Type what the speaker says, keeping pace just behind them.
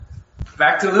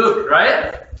Back to Luke,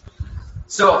 right?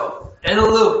 So, in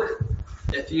Luke,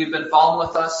 if you've been following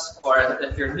with us, or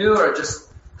if you're new or just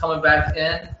coming back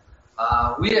in,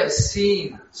 we have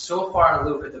seen so far in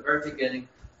Luke at the very beginning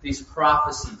these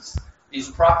prophecies, these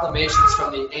proclamations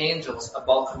from the angels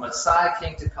about the Messiah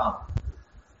King to come.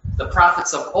 The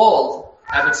prophets of old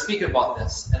have been speaking about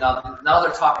this, and now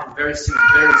they're talking very soon,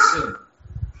 very soon.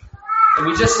 And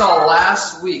we just saw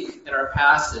last week in our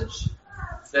passage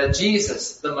that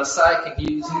Jesus, the Messiah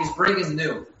King, he's bringing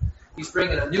new. He's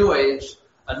bringing a new age,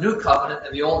 a new covenant,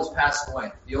 and the old is passing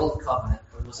away. The old covenant,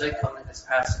 the Mosaic covenant, is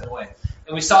passing away.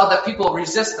 And we saw that people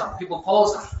resist him, people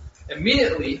oppose him.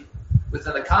 Immediately,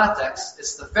 within the context,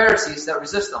 it's the Pharisees that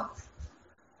resist him.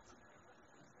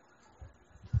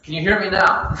 Can you hear me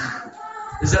now?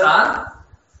 Is it on? I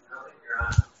don't think you're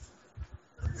on.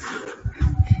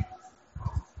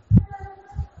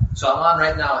 So I'm on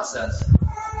right now, it says.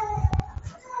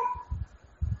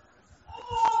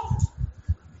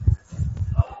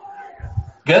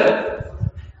 Good?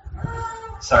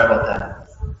 Sorry about that.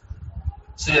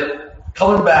 So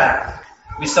coming back,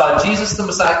 we saw Jesus the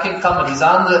Messiah King coming. He's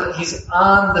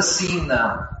on the scene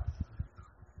now.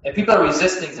 And people are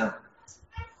resisting him.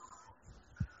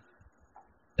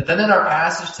 And then in our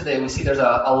passage today, we see there's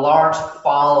a large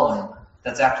following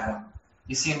that's after him.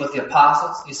 You see him with the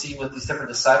apostles. You see him with these different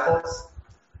disciples.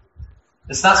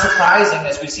 It's not surprising,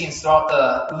 as we've seen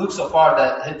throughout the Luke so far,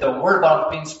 that the word about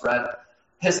him being spread.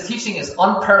 His teaching is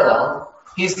unparalleled.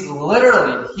 He's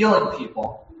literally healing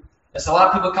people. And so a lot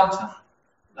of people come to him.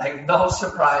 Like, no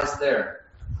surprise there.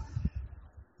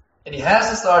 And he has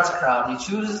this large crowd. He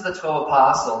chooses the 12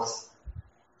 apostles.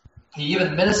 He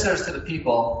even ministers to the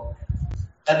people.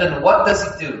 And then what does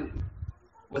he do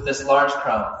with this large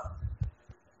crowd?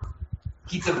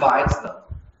 He divides them.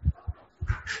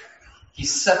 He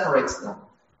separates them.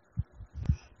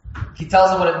 He tells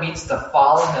them what it means to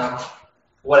follow him,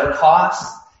 what it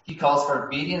costs. He calls for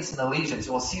obedience and allegiance.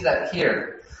 We'll see that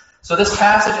here. So this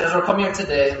passage, as we're coming here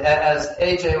today, as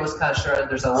AJ was kind of sharing,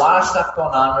 there's a lot of stuff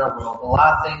going on in our world, a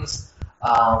lot of things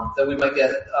that we might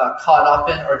get caught up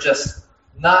in, or just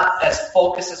not as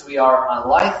focused as we are on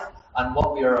life, on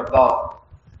what we are about.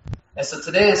 And so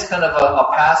today is kind of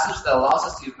a passage that allows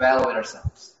us to evaluate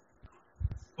ourselves.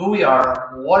 Who we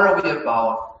are, what are we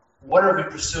about, what are we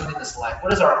pursuing in this life,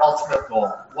 what is our ultimate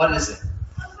goal, what is it?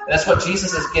 And that's what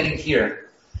Jesus is getting here.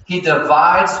 He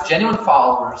divides genuine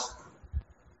followers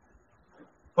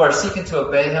who are seeking to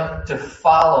obey him, to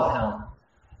follow him.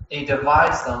 He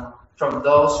divides them from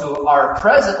those who are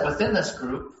present within this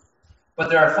group, but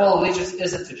their full allegiance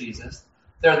isn't to Jesus.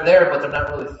 They're there, but they're not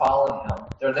really following him.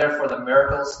 They're there for the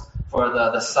miracles, for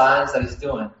the signs that he's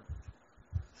doing.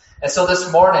 And so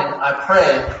this morning, I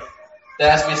pray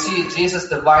that as we see Jesus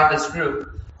divide this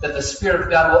group, that the Spirit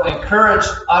of God will encourage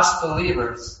us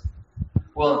believers,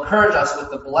 will encourage us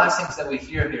with the blessings that we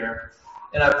hear here.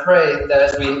 And I pray that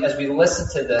as we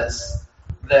listen to this,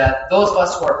 that those of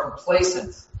us who are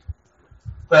complacent,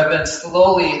 who have been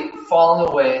slowly falling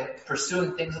away,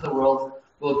 pursuing things of the world,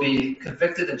 will be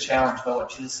convicted and challenged by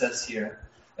what Jesus says here.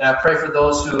 And I pray for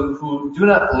those who do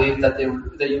not believe that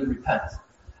you repent,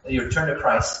 that you return to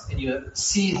Christ, and you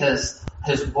see his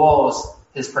woes,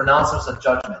 his pronouncements of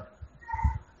judgment.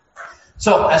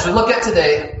 So as we look at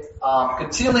today,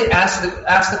 continually ask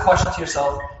the question to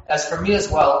yourself, as for me as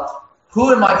well,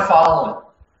 who am I following?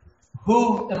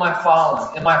 Who am I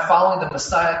following? Am I following the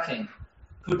Messiah King,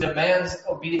 who demands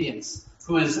obedience,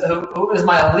 who is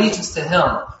my allegiance to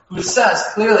him, who says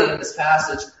clearly in this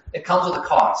passage, it comes with a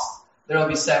cost. There will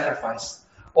be sacrifice.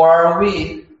 Or are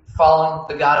we following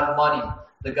the God of money,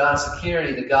 the God of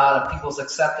security, the God of people's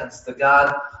acceptance, the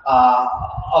God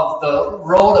of the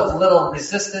road of little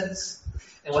resistance,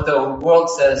 and what the world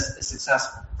says is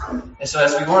successful? And so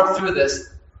as we work through this,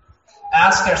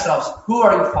 ask ourselves, who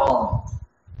are you following?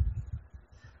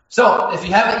 So if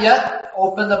you haven't yet,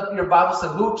 open up your Bibles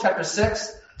to Luke chapter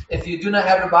 6. If you do not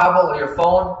have your Bible or your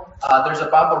phone, there's a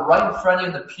Bible right in front of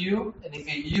you in the pew. And if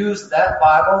you use that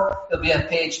Bible, it'll be on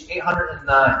page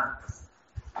 809.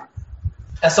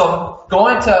 And so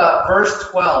going to verse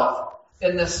 12,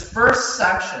 in this first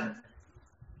section,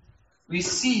 we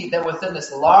see that within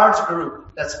this large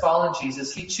group that's following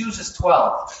Jesus, he chooses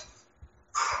 12.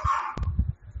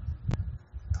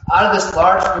 Out of this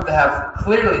large group that have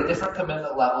clearly different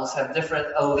commitment levels, have different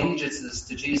allegiances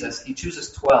to Jesus, he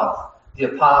chooses 12. The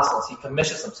apostles, he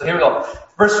commissions them. So here we go.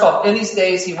 Verse 12, in these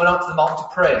days he went out to the mountain to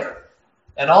pray.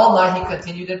 And all night he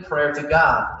continued in prayer to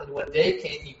God. And when day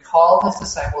came, he called his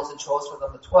disciples and chose for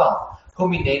them the 12,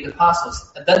 whom he named apostles.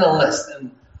 And then the list.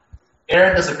 And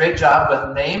Aaron does a great job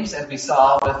with names, and we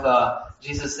saw with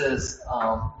Jesus'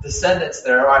 descendants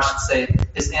there, or I should say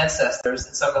his ancestors,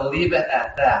 and so I'm going to leave it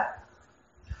at that.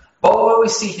 But what we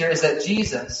see here is that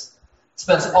Jesus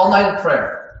spends all night in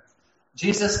prayer.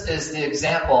 Jesus is the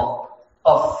example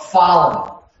of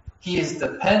following. He is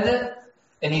dependent,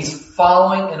 and he's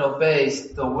following and obeys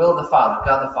the will of the Father,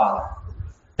 God the Father.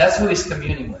 That's who he's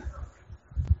communing with.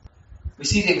 We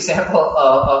see the example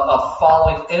of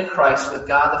following in Christ with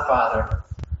God the Father.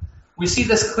 We see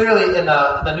this clearly in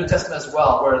the New Testament as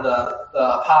well, where the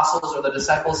apostles or the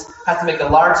disciples have to make a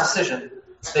large decision.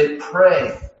 They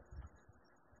pray.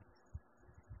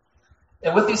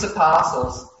 And with these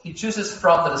apostles, he chooses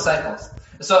from the disciples.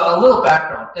 And so a little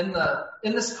background.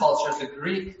 In this culture, the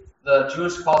Greek, the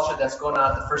Jewish culture that's going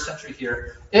on in the first century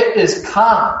here, it is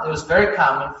common. It was very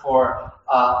common for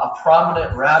a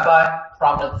prominent rabbi,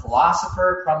 prominent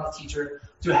philosopher, prominent teacher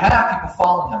to have people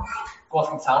following him, going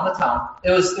from town to town.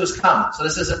 It was common. So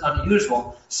this isn't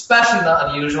unusual, especially not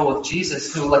unusual with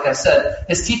Jesus, who, like I said,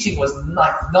 his teaching was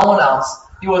like no one else.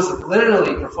 He was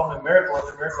literally performing miracle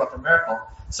after miracle after miracle.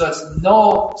 So it's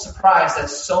no surprise that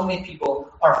so many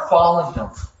people are following him.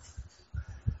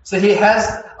 So he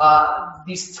has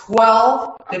these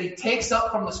 12 that he takes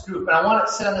up from this group. And I want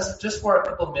to sit on this just for a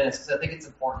couple of minutes because I think it's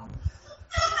important.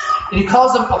 And he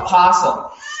calls them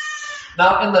apostle.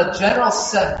 Now, in the general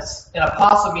sense, an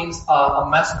apostle means a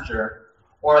messenger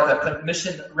or like a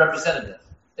commissioned representative.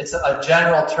 It's a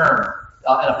general term,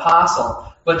 an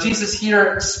apostle. But Jesus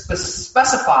here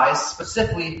specifies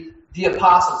specifically the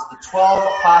apostles, the 12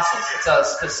 apostles. It's a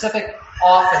specific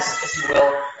office, if you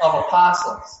will, of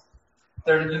apostles.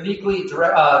 They're uniquely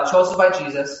chosen by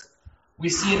Jesus. We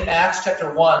see in Acts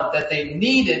chapter 1 that they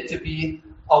needed to be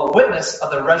a witness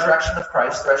of the resurrection of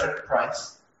Christ, the resurrection of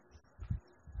Christ.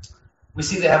 We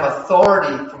see they have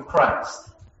authority from Christ.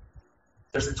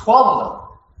 There's 12 of them.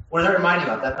 What does that remind you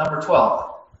of? That number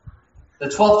 12. The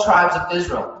 12 tribes of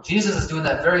Israel. Jesus is doing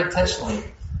that very intentionally.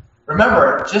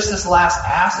 Remember, just this last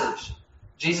passage,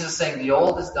 Jesus is saying the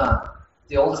old is done.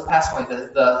 The old is passing away.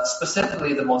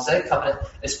 Specifically, the Mosaic covenant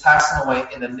is passing away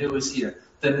and the new is here.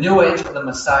 The new age of the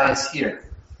Messiah is here.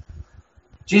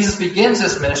 Jesus begins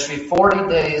his ministry 40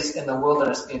 days in the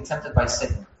wilderness being tempted by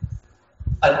Satan.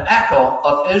 An echo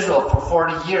of Israel for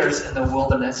 40 years in the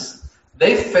wilderness.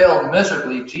 They failed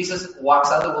miserably. Jesus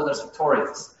walks out of the wilderness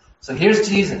victorious. So here's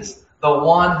Jesus, the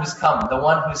one who's coming, the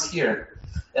one who's here.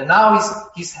 And now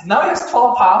he has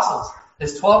 12 apostles,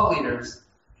 his 12 leaders.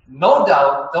 No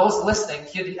doubt those listening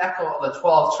hear the echo of the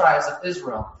 12 tribes of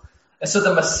Israel. And so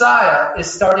the Messiah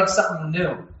is starting something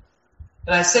new.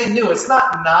 And I say new, it's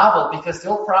not novel because the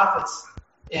old prophets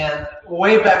and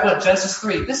way back when, Genesis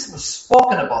 3, this was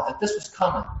spoken about, that this was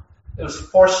coming. It was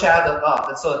foreshadowed of.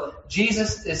 And so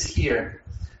Jesus is here.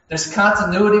 There's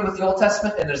continuity with the Old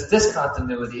Testament and there's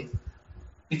discontinuity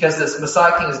because this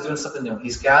Messiah King is doing something new.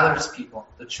 He's gathered his people,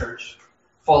 the church,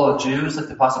 full of Jews like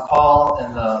the Apostle Paul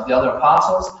and the other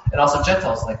apostles, and also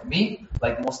Gentiles like me,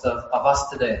 like most of us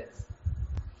today.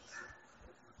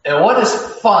 And what is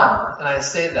fun, and I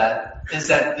say that, is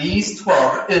that these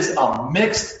 12 is a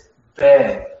mixed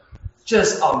bag.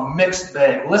 Just a mixed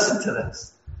bag. Listen to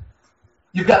this.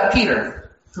 You've got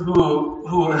Peter,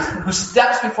 who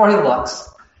steps before he looks.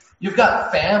 You've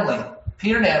got family.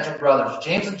 Peter and Andrew, brothers.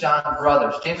 James and John,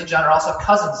 brothers. James and John are also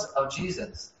cousins of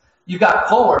Jesus. You've got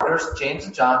co-workers, James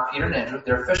and John, Peter and Andrew.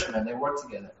 They're fishermen. They work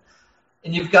together.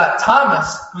 And you've got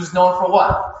Thomas, who's known for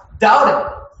what?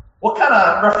 Doubting. What kind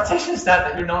of reputation is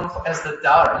that you're known for as the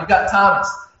doubter? You've got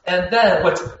Thomas. And then,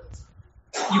 which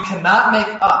you cannot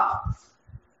make up,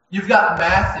 you've got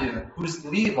Matthew, who's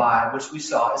Levi, which we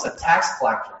saw is a tax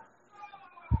collector.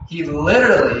 He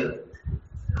literally,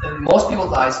 in most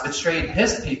people's eyes, betrayed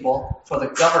his people for the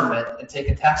government and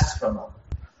taken taxes from them.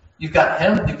 You've got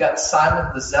him, you've got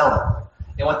Simon the Zealot.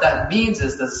 And what that means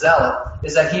is the Zealot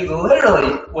is that he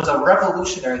literally was a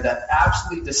revolutionary that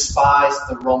absolutely despised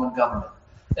the Roman government.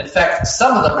 In fact,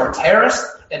 some of them were terrorists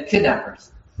and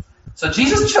kidnappers. So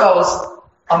Jesus chose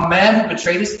a man who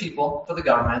betrayed his people for the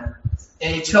government,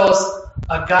 and he chose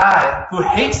a guy who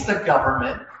hates the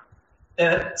government,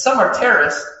 and some are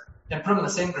terrorists, and put them in the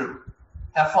same group.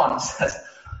 Have fun, he says.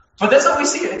 But that's what we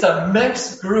see. It's a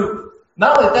mixed group.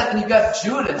 Not only that, then you've got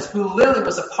Judas, who literally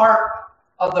was a part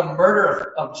of the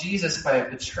murder of Jesus by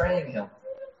betraying him.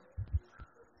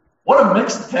 What a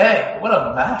mixed bag. What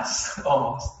a mess,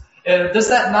 almost. And does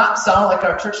that not sound like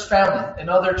our church family in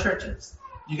other churches?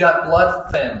 You got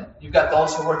blood family. You've got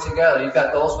those who work together. You've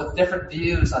got those with different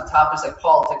views on topics like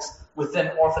politics within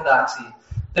orthodoxy.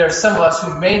 There are some of us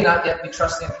who may not yet be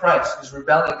trusting in Christ, who's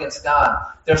rebelling against God.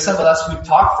 There are some of us who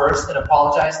talk first and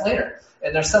apologize later.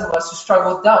 And there's some of us who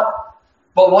struggle with doubt.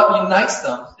 But what unites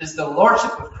them is the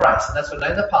lordship of Christ. And that's what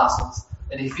united the apostles.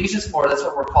 In Ephesians 4, that's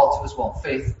what we're called to as well.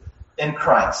 Faith in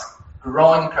Christ.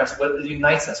 Growing in Christ. What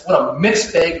unites us. What a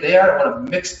mixed bag they are. What a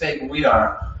mixed bag we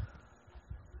are.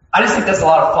 I just think that's a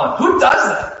lot of fun. Who does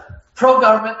that?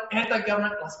 Pro-government,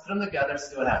 anti-government. Let's put them together,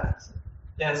 see what happens.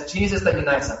 And it's Jesus that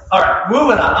unites them. All right,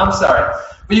 moving on. I'm sorry.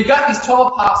 But you've got these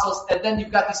 12 apostles, and then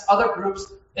you've got these other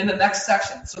groups in the next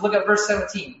section. So look at verse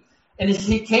 17. And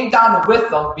he came down with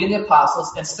them, being the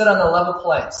apostles, and stood on the level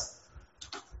place,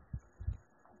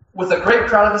 with a great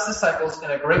crowd of his disciples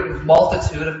and a great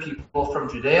multitude of people from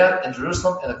Judea and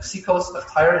Jerusalem and the seacoast of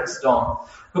Tyre and Sidon,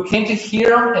 who came to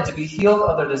hear him and to be healed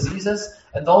of their diseases,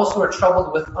 and those who were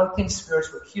troubled with unclean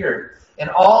spirits were cured. And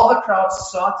all the crowd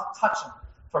sought to touch him,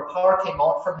 for power came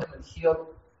out from him and healed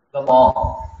them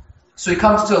all. So he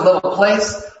comes to a level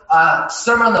place.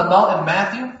 Sermon on the Mount in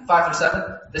Matthew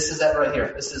 5-7. This is it right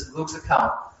here. This is Luke's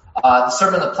account. The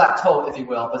Sermon on the Plateau, if you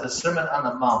will, but the Sermon on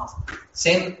the Mount.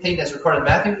 Same thing that's recorded in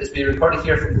Matthew is being recorded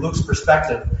here from Luke's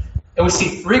perspective. And we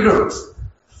see 3 groups.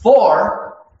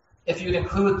 4, if you'd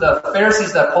include the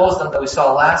Pharisees that opposed them that we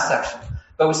saw last section.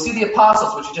 But we see the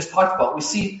apostles, which we just talked about. We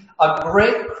see a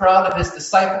great crowd of his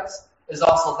disciples is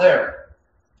also there.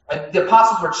 And the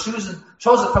apostles were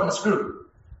chosen from this group.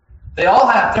 They all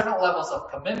have different levels of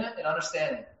commitment and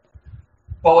understanding.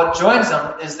 But what joins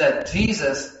them is that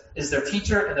Jesus is their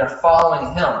teacher and they're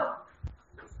following him.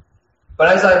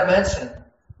 But as I've mentioned,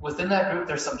 within that group,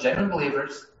 there's some genuine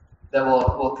believers that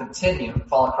will continue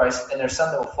following Christ, and there's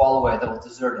some that will fall away, that will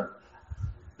desert him.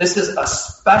 This is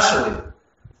especially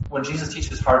when Jesus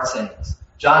teaches hard sayings.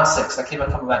 John 6, I keep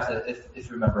on coming back to it if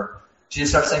you remember. Jesus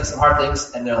starts saying some hard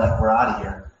things, and they're like, we're out of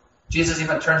here. Jesus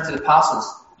even turns to the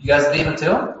apostles. You guys leaving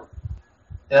too? And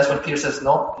that's when Peter says,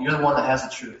 no, you're the one that has the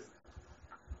truth.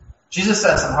 Jesus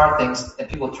says some hard things, and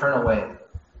people turn away.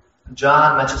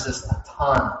 John mentions this a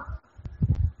ton.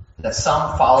 That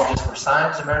some follow just for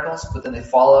signs and miracles, but then they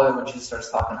follow when Jesus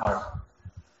starts talking hard.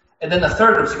 And then the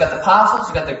third group, so you got the apostles,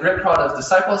 you got the great crowd of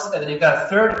disciples, and then you've got a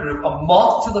third group, a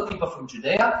multitude of people from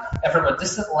Judea and from a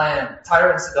distant land,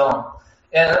 Tyre and Sidon.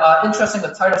 And interesting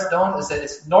with Tyre and Sidon is that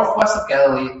it's northwest of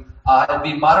Galilee. It'd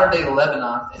be modern-day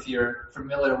Lebanon, if you're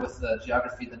familiar with the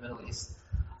geography of the Middle East.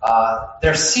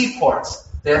 They're seaports.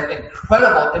 They have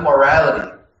incredible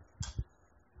immorality.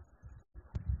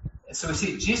 And so we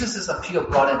see Jesus' appeal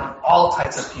brought in all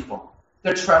types of people.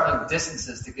 They're traveling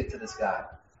distances to get to this guy.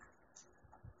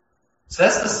 So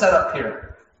that's the setup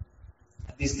here.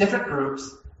 These different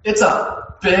groups. It's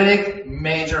a big,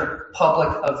 major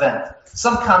public event.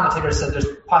 Some commentators said there's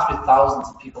possibly thousands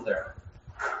of people there.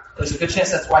 There's a good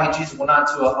chance that's why Jesus went on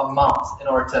to a mount in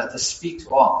order to speak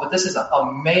to all. But this is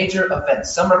a major event.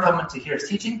 Some are coming to hear his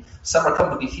teaching. Some are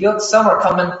coming to be healed. Some are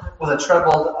coming with a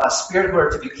troubled spirit who are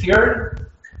to be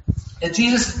cured. And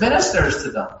Jesus ministers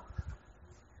to them.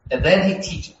 And then he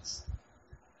teaches.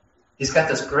 He's got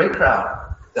this great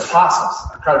crowd, the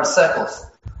apostles, a crowd of disciples,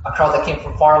 a crowd that came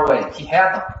from far away. He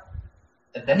had them.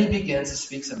 And then he begins to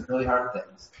speak some really hard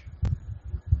things.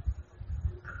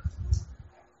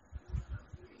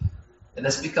 And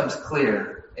this becomes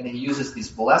clear, and he uses these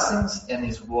blessings and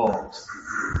these woes.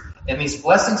 And these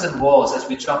blessings and woes, as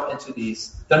we jump into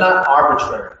these, they're not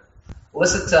arbitrary.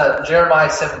 Listen to Jeremiah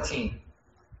 17.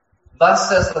 Thus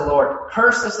says the Lord,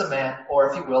 cursed is the man, or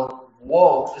if you will,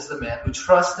 woe is the man who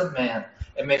trusts in man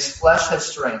and makes flesh his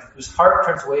strength, whose heart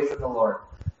turns away from the Lord.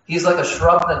 He is like a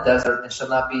shrub in the desert and shall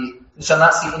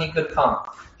not see any good come.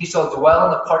 He shall dwell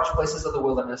in the parched places of the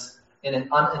wilderness in an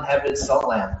uninhabited salt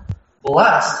land.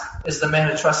 Blessed is the man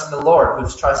who trusts in the Lord,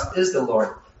 whose trust is the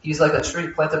Lord. He is like a tree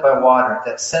planted by water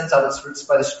that sends out its roots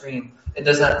by the stream and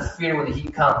does not fear when the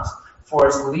heat comes, for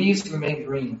its leaves remain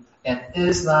green and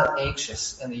is not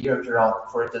anxious in the year of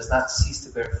drought, for it does not cease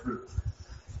to bear fruit.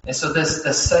 And so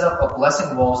this setup of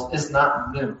blessing woes is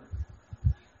not new.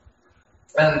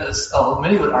 And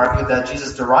many would argue that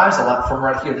Jesus derives a lot from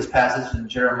right here, this passage in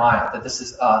Jeremiah, that this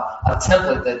is a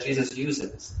template that Jesus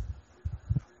uses.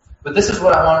 But this is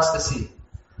what I want us to see.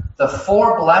 The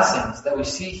 4 blessings that we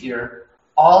see here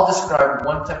all describe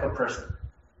one type of person.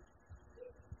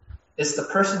 It's the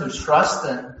person who trusts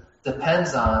in,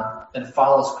 depends on, and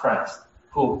follows Christ,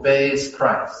 who obeys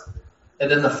Christ. And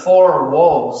then the 4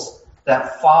 woes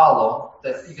that follow,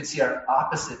 that you can see are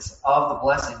opposites of the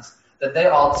blessings, that they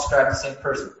all describe the same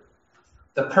person.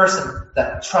 The person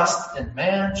that trusts in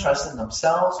man, trusts in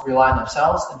themselves, rely on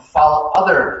themselves, and follow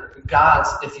other gods,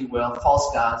 if you will,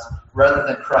 false gods, rather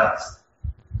than Christ.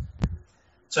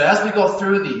 So as we go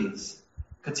through these,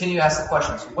 continue to ask the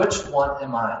questions, which one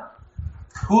am I?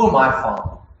 Who am I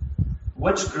following?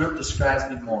 Which group describes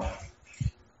me more?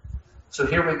 So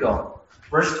here we go.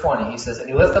 Verse 20, he says, and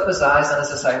he lifted up his eyes on his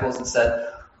disciples and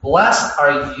said, blessed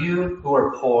are you who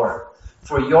are poor,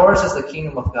 for yours is the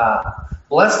kingdom of God.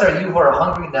 Blessed are you who are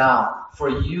hungry now, for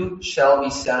you shall be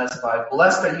satisfied.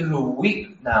 Blessed are you who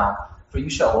weep now, for you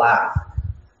shall laugh.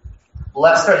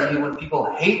 Blessed are you when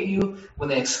people hate you, when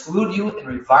they exclude you and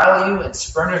revile you and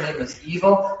spurn your name as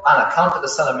evil on account of the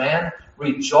Son of Man.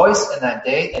 Rejoice in that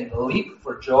day and leap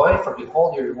for joy, for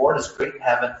behold, your reward is great in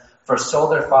heaven, for so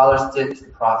their fathers did to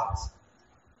the prophets.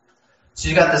 So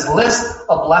you got this list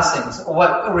of blessings, what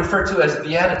are referred to as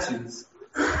beatitudes.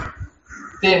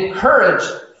 They encourage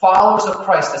followers of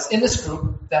Christ that's in this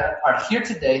group that are here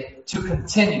today to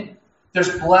continue.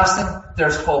 There's blessing,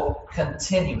 there's hope.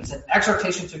 Continue. It's an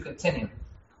exhortation to continue.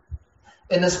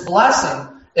 And this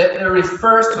blessing, it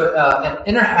refers to an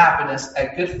inner happiness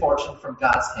at good fortune from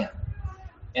God's hand.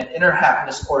 An inner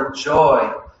happiness or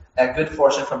joy at good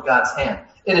fortune from God's hand.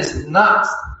 It is not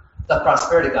the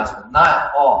prosperity gospel, not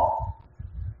at all.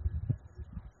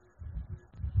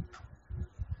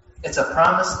 It's a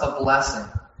promise of blessing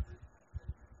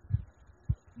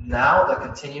now that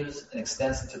continues and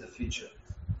extends into the future.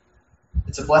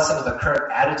 It's a blessing of the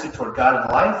current attitude toward God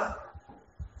and life,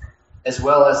 as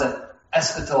well as an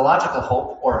eschatological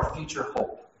hope or a future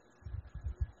hope.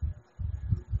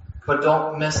 But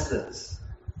don't miss this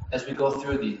as we go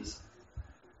through these.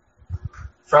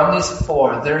 From these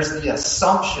four, there's the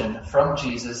assumption from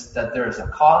Jesus that there is a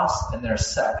cost and there's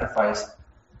sacrifice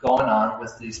going on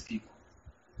with these people,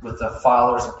 with the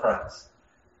followers of Christ.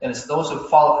 And it's those who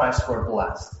follow Christ who are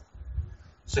blessed.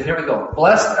 So here we go.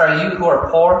 Blessed are you who are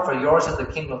poor, for yours is the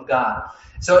kingdom of God.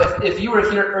 So if you were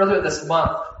here earlier this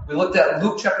month, we looked at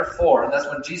Luke chapter 4, and that's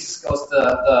when Jesus goes to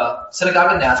the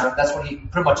synagogue in Nazareth. That's when he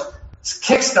pretty much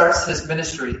kickstarts his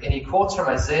ministry, and he quotes from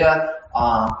Isaiah,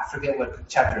 I forget what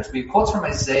chapter it is, but he quotes from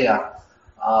Isaiah,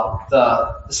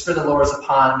 the Spirit of the Lord is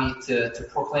upon me to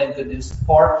proclaim good news to the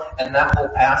poor, and that whole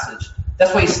passage.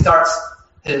 That's what he starts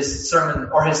his sermon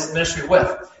or his ministry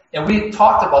with. And we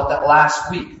talked about that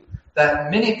last week,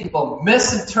 that many people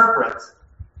misinterpret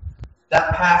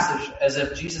that passage as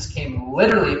if Jesus came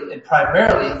literally and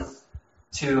primarily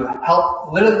to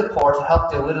help literally the poor, to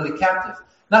help the literally captive.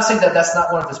 Not saying that that's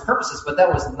not one of his purposes, but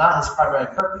that was not his primary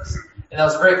purpose. And that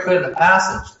was very clear in the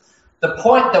passage. The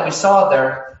point that we saw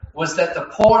there was that the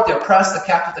poor, the oppressed, the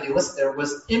captive that he listed there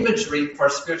was imagery for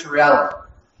spiritual reality.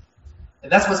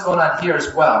 And that's what's going on here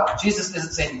as well. Jesus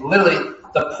isn't saying literally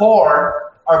the poor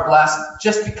are blessed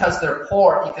just because they're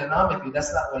poor economically.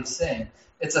 That's not what he's saying.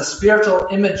 It's a spiritual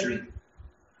imagery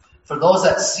for those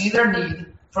that see their need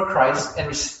for Christ and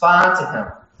respond to him.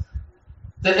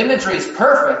 The imagery is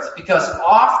perfect because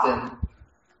often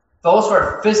those who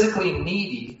are physically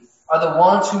needy are the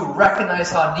ones who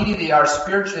recognize how needy they are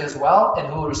spiritually as well and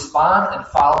who respond and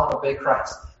follow and obey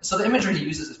Christ. So the imagery he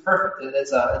uses is perfect.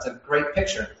 It's a great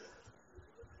picture.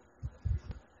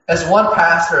 As one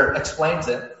pastor explains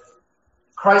it,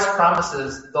 Christ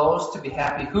promises those to be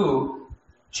happy who,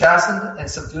 chastened and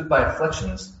subdued by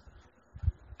afflictions,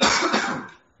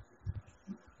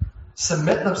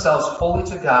 submit themselves wholly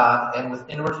to God and with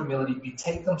inward humility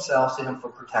betake themselves to him for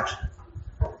protection.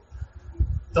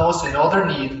 Those who know their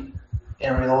need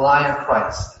and rely on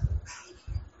Christ.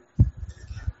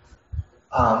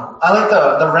 I like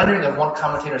the rendering of one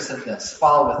commentator said this.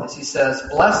 Follow with this. He says,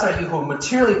 blessed are you who are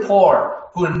materially poor,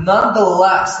 who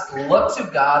nonetheless look to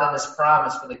God and his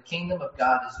promise, for the kingdom of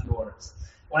God is yours.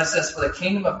 When it says, for the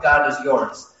kingdom of God is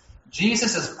yours,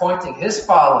 Jesus is pointing his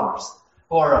followers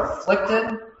who are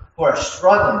afflicted, who are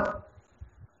struggling.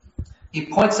 He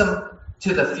points them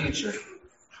to the future,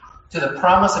 to the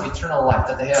promise of eternal life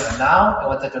that they have now and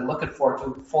what that they're looking forward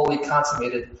to fully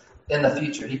consummated in the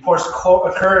future. He pours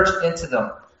courage into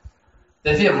them.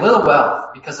 That if you have little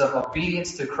wealth because of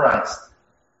obedience to Christ,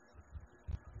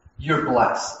 you're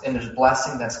blessed, and there's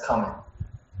blessing that's coming.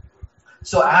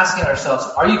 So asking ourselves,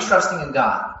 are you trusting in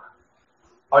God?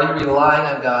 Are you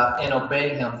relying on God and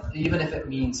obeying him, even if it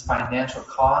means financial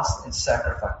cost and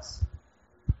sacrifice?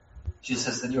 Jesus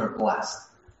says, then you are blessed.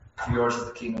 Yours is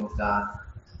the kingdom of God.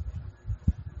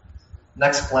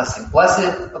 Next blessing.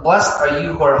 Blessed are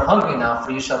you who are hungry now,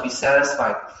 for you shall be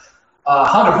satisfied.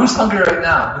 Hunger. Who's hungry right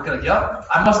now? Who's going, yep,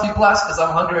 I must be blessed because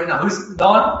I'm hungry right now. Who's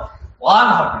going? Well,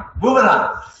 I'm hungry. Moving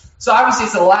on. So obviously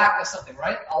it's a lack of something,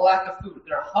 right? A lack of food.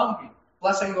 They're hungry.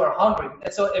 Blessed are you who are hungry.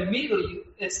 And so immediately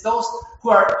it's those who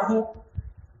are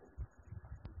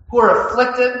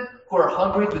afflicted, who are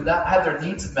hungry, do not have their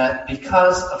needs met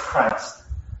because of Christ.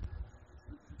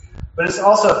 But it's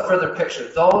also a further picture.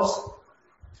 Those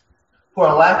who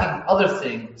are lacking other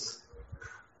things,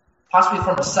 possibly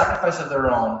from a sacrifice of their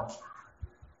own,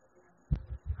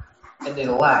 and they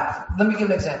lack. Let me give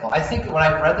an example. I think when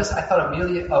I read this, I thought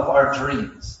immediately of our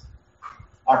dreams,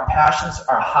 our passions,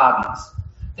 our hobbies,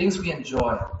 things we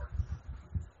enjoy.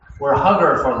 We're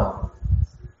hungry for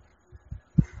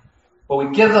them. But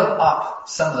we give them up,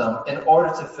 some of them, in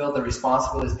order to fill the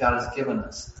responsibilities God has given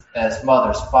us as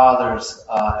mothers, fathers,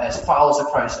 as followers of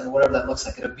Christ, and whatever that looks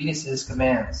like, in obedience to His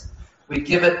commands. We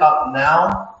give it up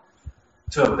now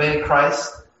to obey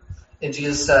Christ, and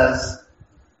Jesus says,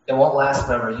 it won't last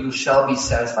forever. You shall be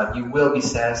satisfied. You will be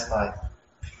satisfied.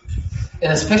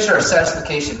 In this picture of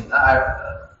satisfaction,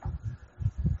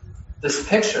 this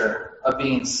picture of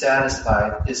being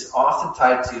satisfied is often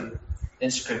tied to,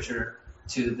 in Scripture,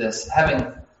 to this,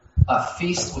 having a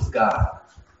feast with God.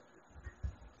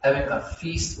 Having a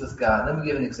feast with God. Let me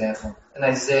give an example. In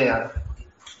Isaiah,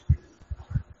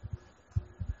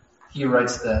 he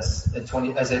writes this in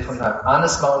Isaiah 25. On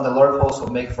this mountain the Lord of hosts will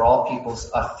make for all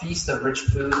peoples a feast of rich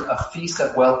food, a feast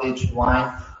of well-aged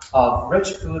wine, of rich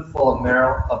food full of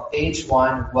marrow, of aged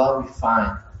wine well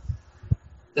refined.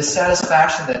 The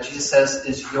satisfaction that Jesus says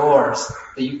is yours,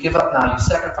 that you give up now, you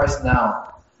sacrifice now,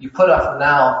 you put up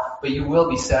now, but you will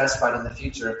be satisfied in the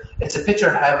future. It's a picture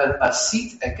of having a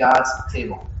seat at God's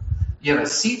table. You have a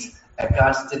seat at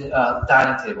God's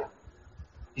dining table.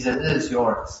 He said, it is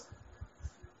yours.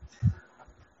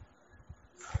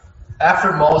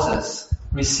 After Moses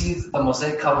received the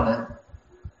Mosaic covenant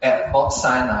at Mount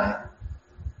Sinai,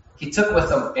 he took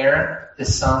with him Aaron,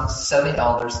 his sons, 70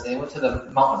 elders, and they went to the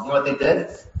mountain. You know what they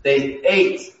did? They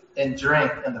ate and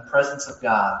drank in the presence of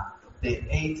God. They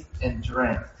ate and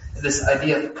drank. This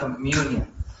idea of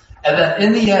communion. And then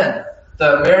in the end,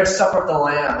 the marriage supper of the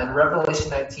Lamb in Revelation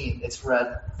 19,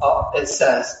 it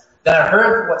says, then I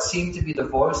heard what seemed to be the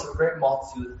voice of a great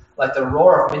multitude, like the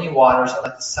roar of many waters, and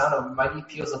like the sound of mighty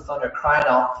peals of thunder, crying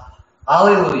out,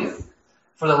 Hallelujah!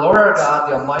 For the Lord our God,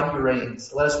 the Almighty,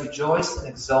 reigns. Let us rejoice and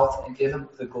exult and give Him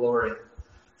the glory.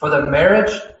 For the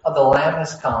marriage of the Lamb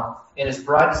has come, and His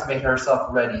bride has made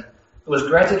herself ready. It was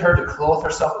granted her to clothe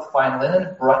herself with fine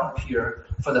linen, brought and pure,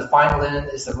 for the fine linen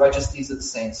is the righteous deeds of the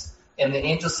saints. And the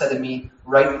angel said to me,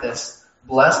 write this,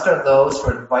 blessed are those who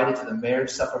are invited to the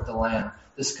marriage supper of the Lamb.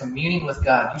 This communion with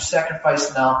God. You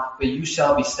sacrifice now, but you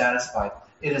shall be satisfied.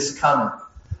 It is coming.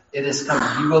 It is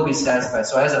coming. You will be satisfied.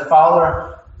 So as a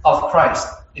follower of Christ,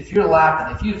 if you're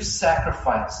lacking, if you've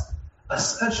sacrificed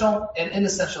essential and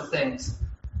inessential things,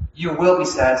 you will be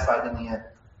satisfied in the end.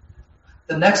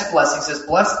 The next blessing says,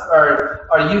 blessed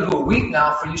are you who weep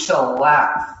now, for you shall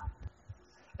laugh.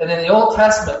 And in the Old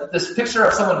Testament, this picture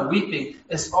of someone weeping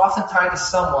is often tied to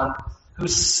someone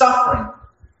who's suffering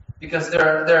because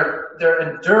they're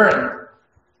enduring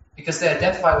because they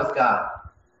identify with God.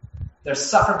 They're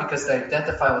suffering because they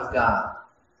identify with God.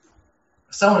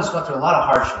 Someone who's going through a lot of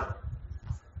hardship.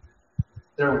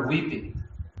 They're weeping,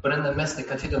 but in the midst they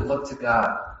continue to look to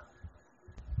God.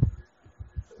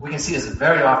 We can see this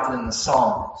very often in the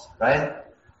Psalms, right?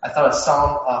 I thought of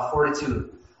Psalm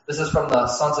 42. This is from the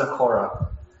sons of Korah.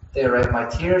 They write, my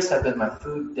tears have been my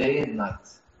food day and night.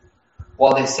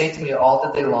 While they say to me all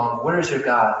the day long, where is your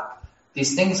God?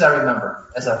 These things I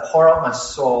remember, as I pour out my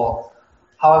soul,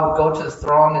 how I would go to the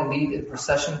throng and lead in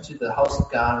procession to the house of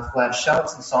God with glad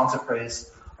shouts and songs of praise,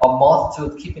 a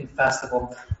multitude keeping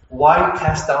festival. Why are you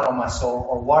cast down, O my soul,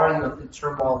 or why are you in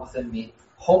turmoil within me?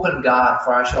 Hope in God,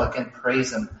 for I shall again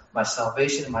praise Him, my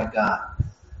salvation and my God.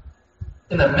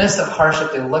 In the midst of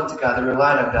hardship, they look to God, they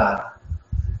rely on God.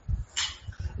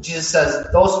 Jesus says,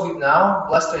 those who weep now,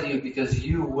 blessed are you because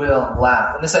you will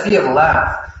laugh. And this idea of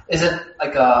laugh isn't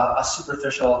like a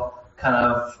superficial kind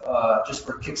of just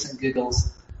for kicks and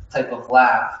giggles type of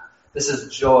laugh. This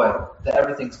is joy that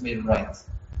everything's made right.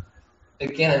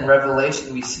 Again, in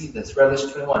Revelation, we see this.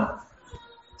 Revelation 21.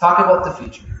 Talk about the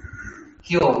future.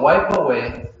 He will wipe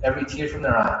away every tear from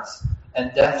their eyes,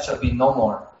 and death shall be no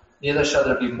more. Neither shall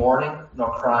there be mourning,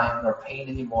 nor crying, nor pain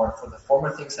anymore, for the former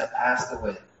things have passed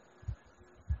away.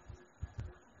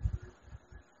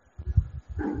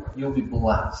 You'll be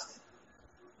blessed.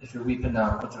 If you're weeping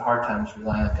now, but through hard times,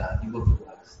 rely on God. You will be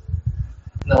blessed.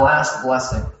 And the last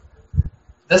blessing.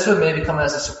 This would maybe come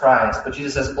as a surprise, but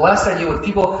Jesus says, blessed are you when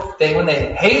people, when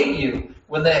they hate you,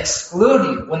 when they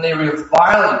exclude you, when they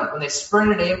revile you, when they spurn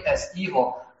your name as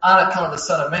evil on account of the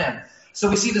Son of Man. So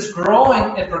we see this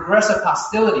growing and progressive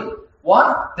hostility.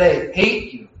 One, they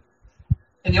hate you.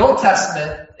 In the Old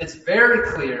Testament, it's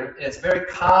very clear, and it's very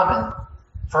common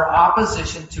for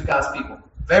opposition to God's people.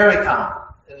 Very common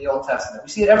in the Old Testament. We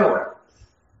see it everywhere.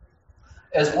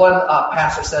 As one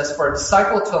pastor says, for a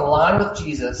disciple to align with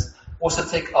Jesus was to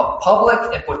take a public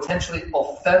and potentially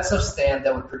offensive stand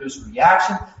that would produce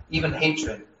reaction, even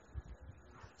hatred.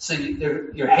 So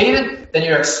you're hated, then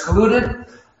you're excluded.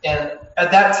 And at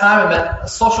that time, it meant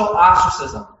social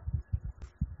ostracism.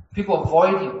 People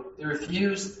avoid you. They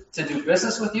refuse to do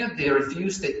business with you. They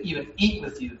refuse to even eat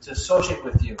with you, to associate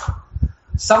with you.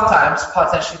 Sometimes,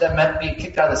 potentially, that meant being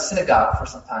kicked out of the synagogue for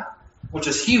some time, which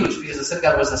is huge because the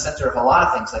synagogue was the center of a lot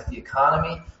of things, like the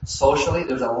economy, socially.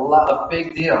 There was a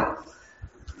big deal.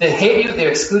 They hate you, they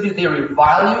exclude you, they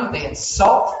revile you, they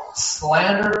insult,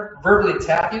 slander, verbally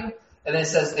attack you, and then it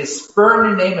says they spurn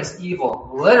your name as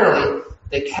evil. Literally,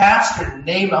 they cast your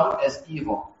name out as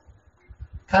evil.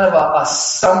 Kind of a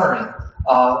summary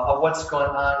of what's going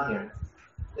on here.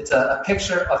 It's a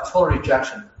picture of total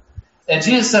rejection. And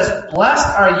Jesus says, blessed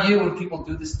are you when people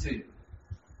do this to you.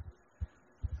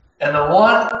 And the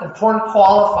one important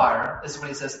qualifier is when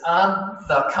he says, on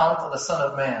the account of the Son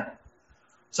of Man.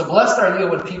 So blessed are you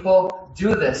when people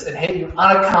do this and hate you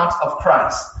on account of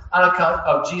Christ, on account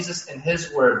of Jesus and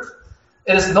his word.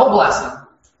 It is no blessing.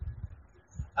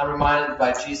 I'm reminded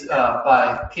by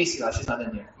Casey, she's not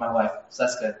in here, my wife, so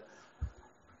that's good.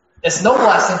 It's no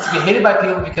blessing to be hated by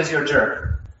people because you're a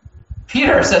jerk.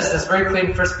 Peter says this very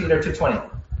clearly in 1 Peter 2:20.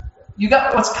 You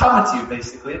got what's coming to you,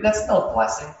 basically. That's no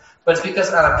blessing, but it's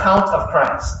because on account of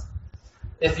Christ.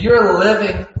 If you're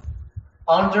living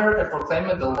under and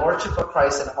proclaiming the lordship of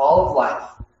Christ in all of life,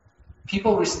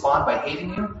 people respond by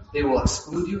hating you. They will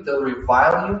exclude you. They'll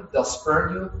revile you. They'll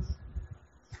spurn you.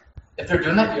 If they're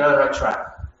doing that, you're on the right track.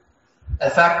 In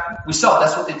fact, we saw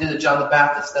that's what they did to John the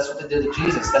Baptist. That's what they did to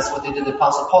Jesus. That's what they did to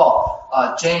Apostle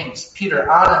Paul, James, Peter,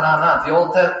 on and on and on. The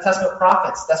Old Testament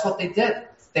prophets, that's what they did.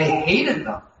 They hated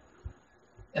them.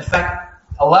 In fact,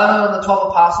 11 of the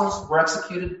 12 apostles were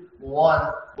executed.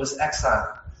 1 was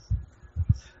exiled.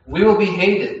 We will be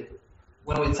hated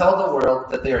when we tell the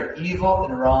world that they are evil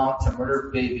and wrong to murder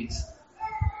babies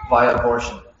via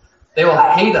abortion. They will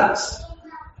hate us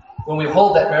when we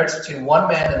hold that marriage between one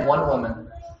man and one woman,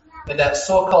 and that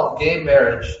so-called gay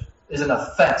marriage is an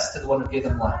offense to the one who gave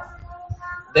them life.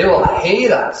 They will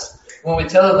hate us when we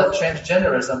tell them that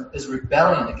transgenderism is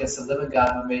rebellion against the living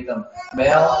God who made them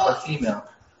male or female.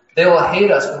 They will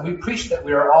hate us when we preach that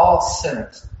we are all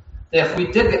sinners. That if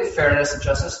we did get fairness and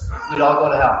justice, we'd all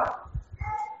go to hell.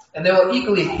 And they will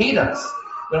equally hate us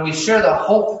when we share the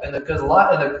hope and the good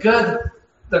life and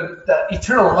the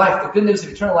eternal life, the good news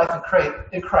of eternal life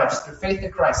in Christ, through faith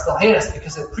in Christ. They'll hate us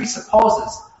because it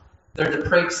presupposes their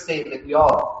depraved state like we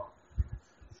all.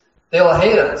 They will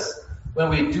hate us when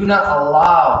we do not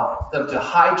allow them to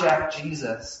hijack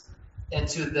Jesus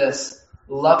into this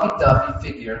lovey-dovey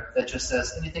figure that just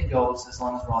says anything goes as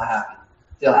long as we're all happy.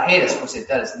 They'll hate us when we say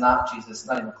that is not Jesus,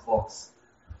 not even close.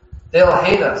 They'll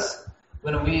hate us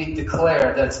when we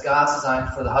declare that it's God's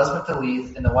design for the husband to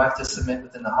lead and the wife to submit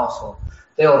within the household.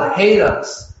 They will hate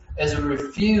us as we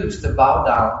refuse to bow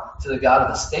down to the God of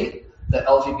the state, the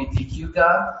LGBTQ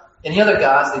God, any other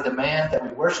gods they demand that we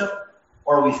worship,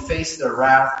 or we face their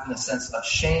wrath in the sense of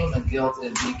shame and guilt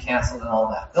and being canceled and all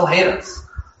that. They'll hate us.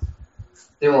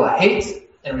 They will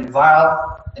hate and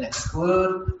revile and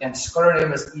exclude and scorn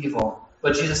him as evil.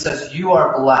 But Jesus says, you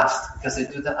are blessed because they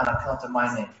do that on account of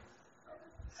my name.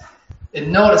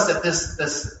 And notice that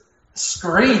this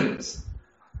screams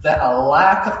that a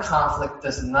lack of conflict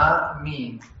does not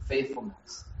mean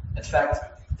faithfulness. In fact,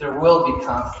 there will be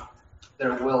conflict.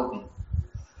 There will be.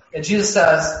 And Jesus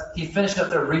says, he finished up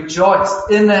there, rejoice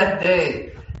in that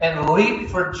day and leap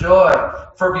for joy.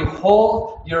 For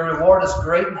behold, your reward is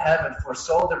great in heaven, for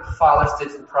so their fathers did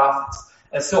to the prophets.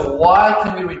 And so why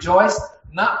can we rejoice?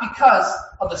 Not because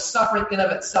of the suffering in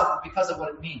of itself, but because of what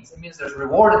it means. It means there's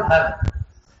reward in heaven.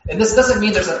 And this doesn't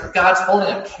mean God's holding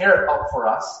a carrot out for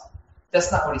us.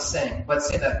 That's not what he's saying. But it's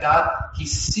saying that God, he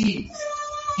sees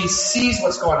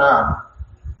what's going on.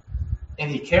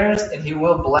 And he cares and he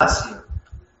will bless you.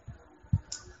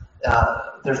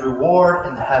 There's reward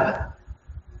in heaven.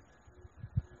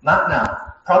 Not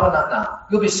now. Probably not now.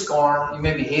 You'll be scorned. You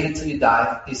may be hated till you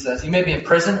die, he says. You may be in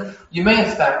prison. You may,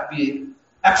 in fact, be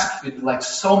executed like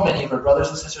so many of our brothers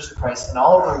and sisters in Christ and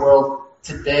all over the world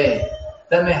today.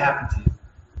 That may happen to you.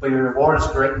 But your reward is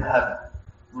great in heaven.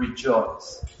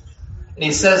 Rejoice. And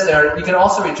he says there, you can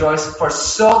also rejoice, for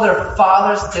so their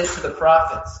fathers did to the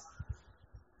prophets.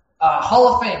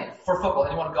 Hall of Fame for football.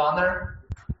 Anyone gone there?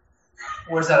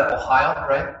 Where's that? Ohio,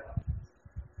 right?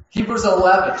 Hebrews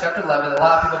 11, chapter 11, a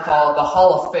lot of people call it the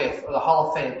Hall of Faith or the Hall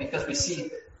of Fame because we see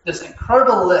this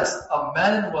incredible list of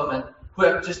men and women who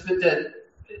have just did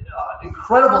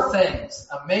incredible things,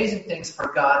 amazing things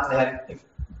for God. They had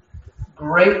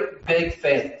great, big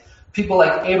faith. People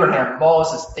like Abraham,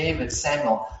 Moses, David,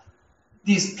 Samuel.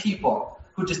 These people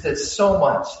who just did so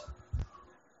much.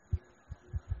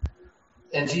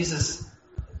 And Jesus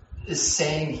is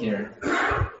saying here,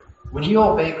 when you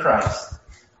obey Christ,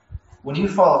 when you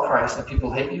follow Christ and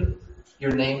people hate you,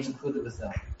 your name's included with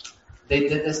them. They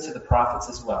did this to the prophets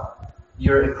as well.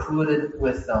 You're included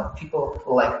with them. People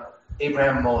like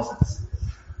Abraham, Moses.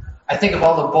 I think of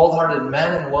all the bold-hearted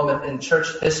men and women in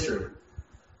church history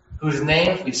whose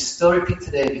names we still repeat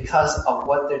today because of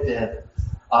what they did,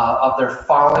 of their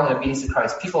following and obedience to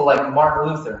Christ. People like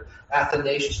Martin Luther,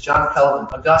 Athanasius, John Calvin,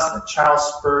 Augustine,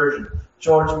 Charles Spurgeon,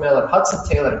 George Miller, Hudson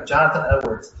Taylor, Jonathan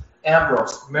Edwards,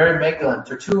 Ambrose, Mary Magdalene,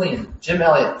 Tertullian, Jim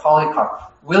Elliot,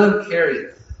 Polycarp, William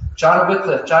Carey, John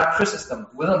Wycliffe, John Chrysostom,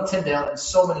 William Tyndale, and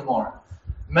so many more.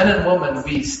 Men and women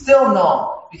we still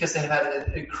know because they had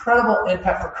an incredible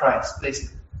impact for Christ. They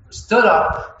stood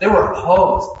up, they were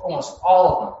opposed, almost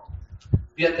all of them,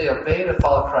 yet they obeyed and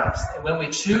followed Christ. And when we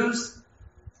choose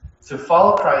to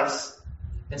follow Christ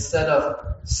instead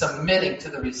of submitting to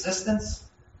the resistance,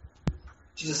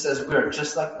 Jesus says we are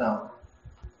just like them.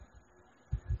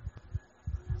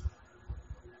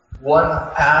 One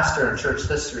pastor in church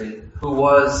history who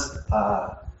was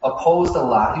opposed a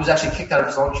lot, he was actually kicked out of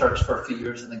his own church for a few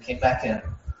years and then came back in.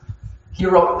 He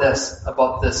wrote this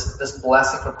about this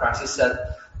blessing from Christ. He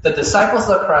said, the disciples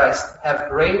of Christ have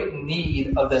great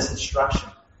need of this instruction.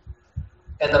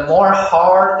 And the more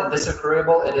hard and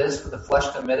disagreeable it is for the flesh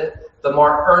to admit it, the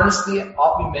more earnestly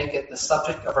ought we make it the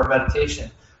subject of our meditation.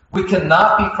 We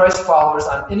cannot be Christ followers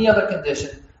on any other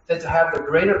condition than to have the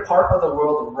greater part of the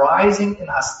world rising in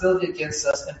hostility against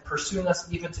us and pursuing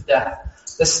us even to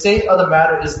death. The state of the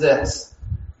matter is this.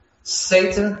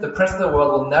 Satan, the prince of the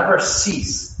world, will never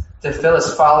cease to fill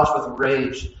his followers with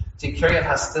rage, to carry out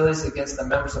hostilities against the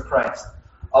members of Christ.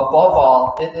 Above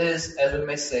all, it is, as we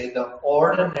may say, the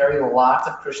ordinary lot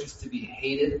of Christians to be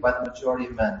hated by the majority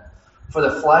of men. For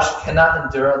the flesh cannot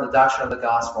endure the doctrine of the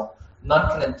gospel. None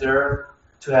can endure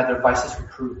to have their vices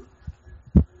reproved.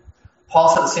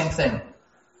 Paul said the same thing.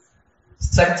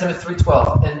 2 Timothy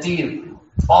 3:12. Indeed,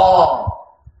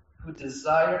 all who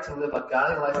desire to live a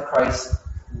godly life in Christ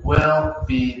will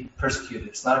be persecuted.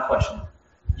 It's not a question.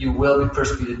 You will be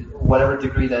persecuted, whatever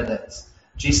degree that is.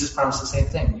 Jesus promised the same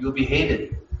thing. You will be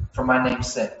hated for my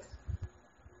name's sake.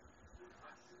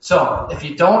 So, if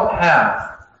you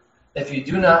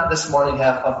do not this morning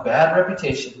have a bad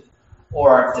reputation, or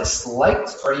are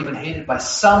disliked or even hated by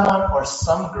someone or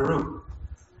some group,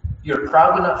 you're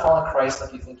probably not following Christ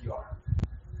like you think you are.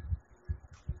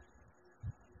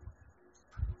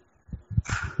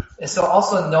 And so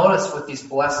also notice with these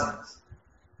blessings,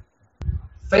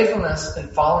 faithfulness in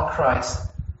following Christ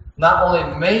not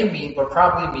only may mean, but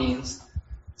probably means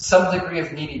some degree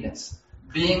of neediness,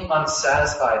 being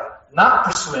unsatisfied, not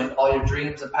pursuing all your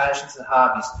dreams and passions and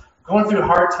hobbies, going through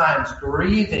hard times,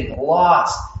 grieving,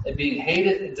 loss, and being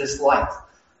hated and disliked.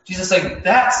 Jesus is saying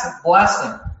that's a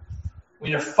blessing. When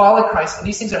you're following Christ and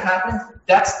these things are happening,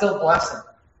 that's still blessing.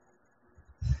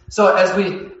 So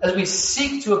as we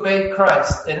seek to obey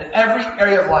Christ in every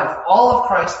area of life, all of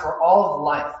Christ for all of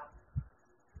life,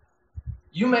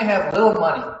 you may have little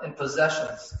money and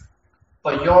possessions,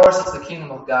 but yours is the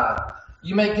kingdom of God.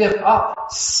 You may give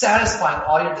up satisfying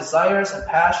all your desires and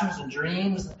passions and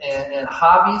dreams and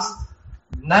hobbies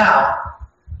now,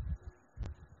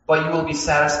 but you will be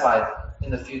satisfied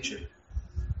in the future.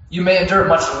 You may endure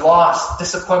much loss,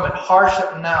 disappointment,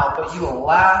 hardship now, but you will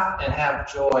laugh and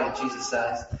have joy, Jesus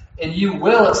says. And you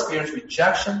will experience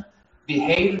rejection, be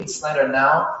hated and slandered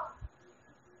now,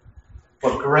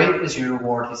 but great is your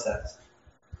reward, he says.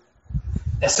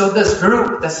 And so this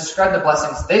group that's described the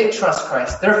blessings, they trust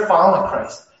Christ. They're following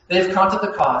Christ. They've counted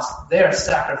the cost. They are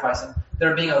sacrificing.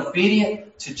 They're being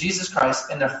obedient to Jesus Christ,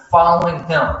 and they're following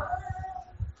him.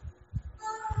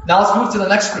 Now let's move to the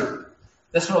next group.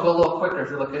 This one will go a little quicker if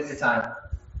you look at your time.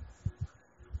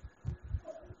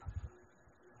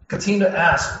 Continue to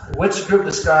ask, which group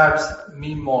describes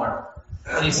me more?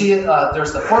 And you see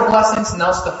there's the 4 blessings, and now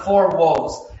it's the 4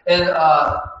 woes. And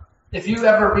if you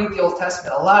ever read the Old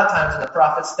Testament, a lot of times in the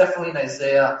prophets, definitely in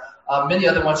Isaiah, many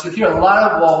other ones, you hear a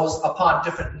lot of woes upon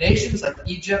different nations like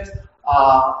Egypt,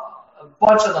 a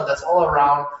bunch of them that's all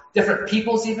around, different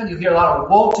peoples even. You hear a lot of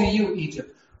woe to you,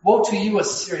 Egypt. Woe to you,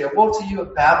 Assyria. Woe to you,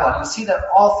 Babylon. You see that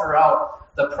all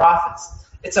throughout the prophets.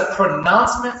 It's a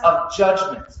pronouncement of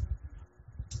judgment.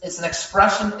 It's an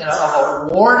expression of a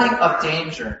warning of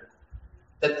danger,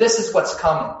 that this is what's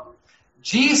coming.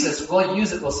 Jesus will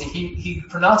use it, we'll see. He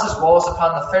pronounces woes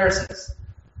upon the Pharisees.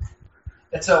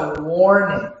 It's a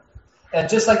warning. And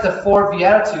just like the 4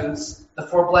 Beatitudes, the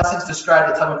 4 blessings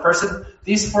describe the type of person,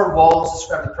 these 4 woes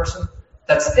describe the person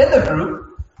that's in the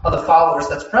group of the followers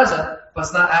that's present, but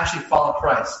it's not actually following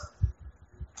Christ.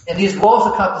 And these woes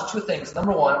accomplish 2 things.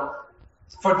 Number 1,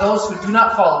 For those who do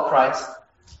not follow Christ,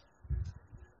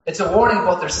 it's a warning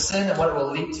about their sin and what it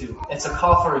will lead to. It's a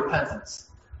call for repentance.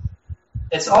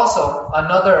 It's also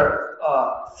another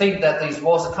thing that these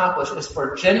woes accomplish is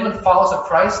for genuine followers of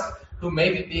Christ who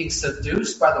may be being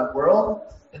seduced by the world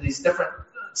and these different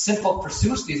sinful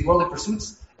pursuits, these worldly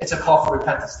pursuits. It's a call for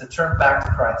repentance, to turn back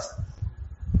to Christ.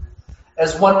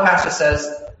 As one pastor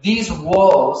says, these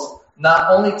woes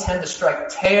not only tend to strike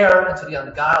terror into the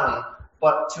ungodly,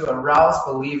 but to arouse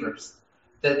believers,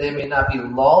 that they may not be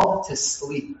lulled to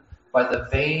sleep by the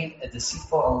vain and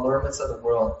deceitful allurements of the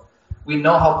world. We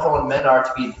know how prone men are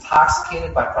to be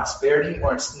intoxicated by prosperity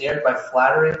or ensnared by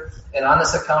flattery, and on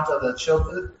this account, the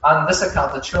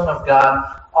children of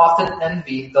God often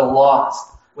envy the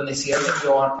lost when they see everything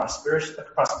go on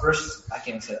prosperous, I can't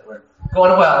even say that word,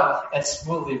 going well and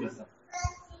smoothly with them.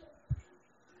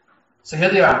 So here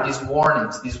they are, these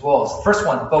warnings, these woes. First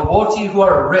one, but woe to you who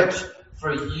are rich,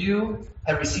 for you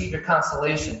have received your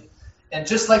consolation. And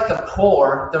just like the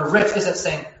poor, the rich isn't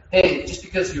saying, hey, just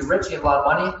because you're rich, you have a lot of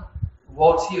money,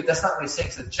 woe to you. That's not what he's saying.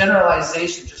 It's a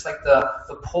generalization, just like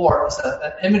the poor is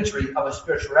an imagery of a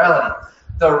spirituality.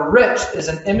 The rich is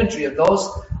an imagery of those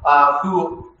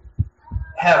who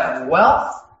have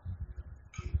wealth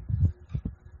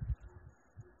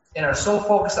and are so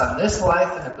focused on this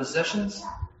life and the positions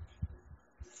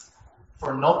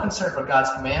for no concern for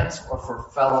God's commands or for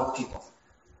fellow people.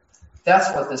 That's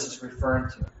what this is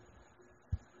referring to.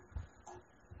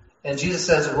 And Jesus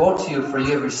says, woe to you, for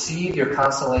you have received your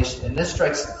consolation. And this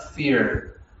strikes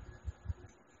fear.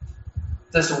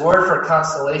 This word for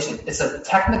consolation, it's a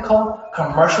technical,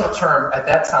 commercial term at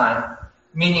that time,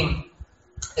 meaning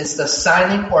it's the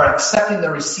signing or accepting the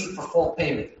receipt for full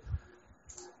payment.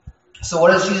 So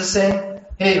what is Jesus saying?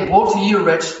 Hey, woe to you,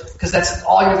 rich, because that's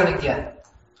all you're going to get.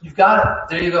 You've got it.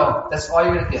 There you go. That's all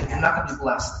you're going to get. You're not going to be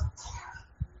blessed.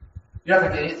 You're not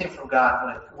going to get anything from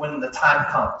God when the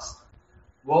time comes.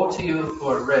 Woe to you who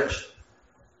are rich,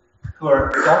 who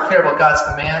don't care about God's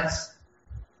commands,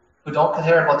 who don't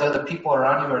care about the other people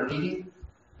around you who are needy.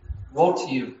 Woe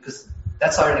to you, because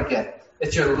that's all you're going to get.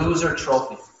 It's your loser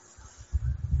trophy.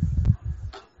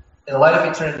 In the light of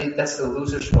eternity, that's the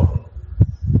loser trophy.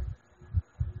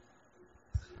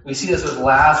 We see this with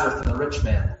Lazarus and the rich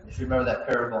man, if you remember that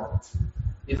parable.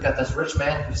 You've got this rich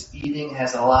man who's eating,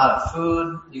 has a lot of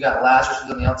food. You got Lazarus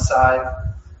who's on the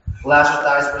outside. Lazarus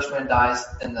dies, rich man dies,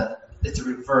 and it's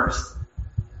reversed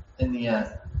in the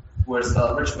end. Whereas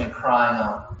the rich man crying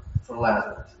out for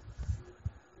Lazarus.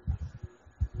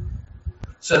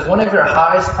 So if one of your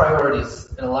highest priorities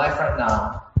in life right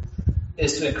now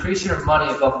is to increase your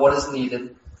money above what is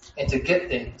needed and to get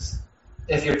things,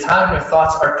 if your time and your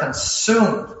thoughts are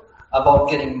consumed about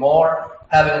getting more,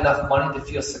 having enough money to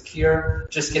feel secure,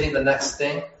 just getting the next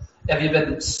thing, have you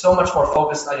been so much more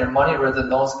focused on your money rather than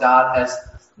those God has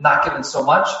not given so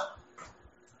much?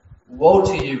 Woe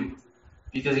to you,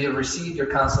 because you have received your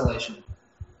consolation.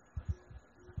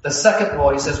 The second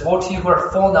woe, he says, woe to you who are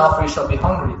full now, for you shall be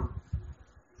hungry.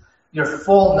 You're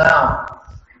full now.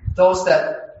 Those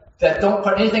that don't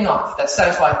put anything off, that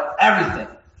satisfy everything.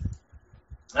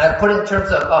 And I put it in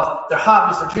terms of their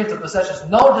hobbies, their dreams, their possessions.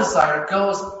 No desire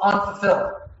goes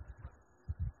unfulfilled.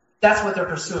 That's what they're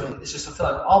pursuing. It's just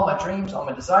fulfilling all my dreams, all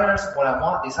my desires, what I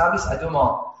want, these hobbies, I do them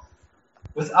all.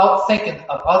 Without thinking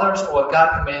of others or what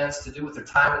God commands to do with their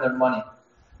time and their money.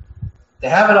 They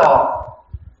have it all.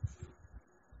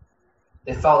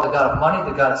 They follow the God of money,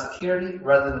 the God of security,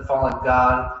 rather than following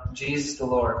God, Jesus the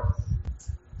Lord.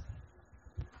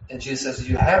 And Jesus says,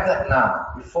 you have that now.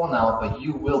 You're full now, but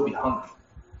you will be hungry.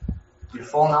 You're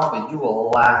full now, but you will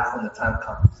lack when the time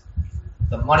comes.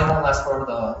 The money won't last forever.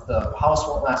 The house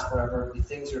won't last forever. The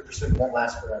things you're pursuing won't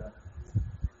last forever.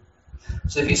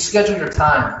 So if you schedule your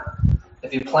time,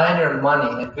 if you plan your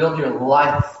money and build your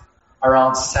life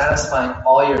around satisfying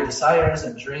all your desires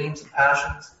and dreams and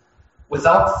passions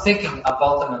without thinking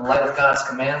about them in light of God's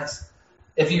commands,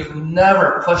 if you've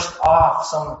never pushed off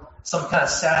some kind of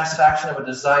satisfaction of a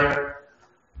desire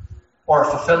or a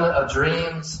fulfillment of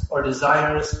dreams or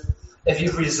desires, if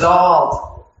you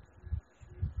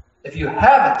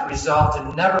haven't resolved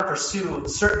to never pursue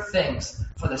certain things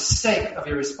for the sake of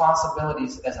your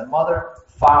responsibilities as a mother,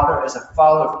 father, as a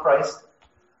follower of Christ,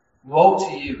 woe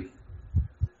to you.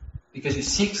 Because you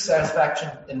seek satisfaction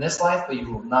in this life, but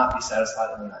you will not be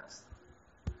satisfied in the next.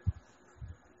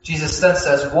 Jesus then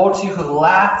says, woe to you who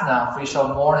laugh now, for you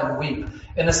shall mourn and weep.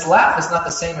 And this laugh is not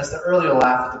the same as the earlier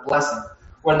laugh with the blessing.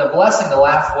 Where in the blessing, the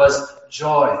laugh was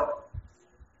joy.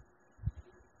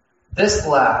 This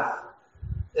laugh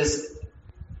is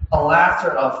a laughter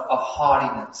of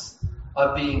haughtiness,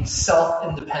 of being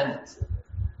self-independent.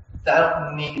 that I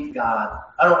don't need God.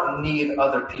 I don't need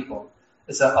other people.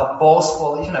 It's a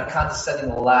boastful, even a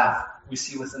condescending laugh we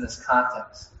see within this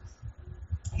context.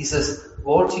 He says,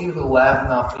 woe to you who laugh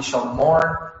now, for you shall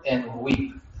mourn and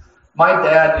weep. My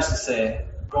dad used to say,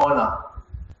 growing up,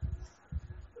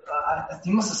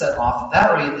 he must have said often,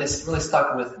 that it's really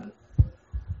stuck with me,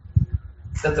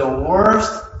 that the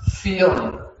worst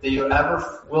feeling that you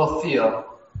ever will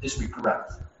feel is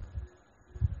regret.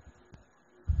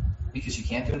 Because you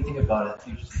can't do anything about it.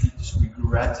 You just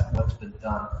regret what's been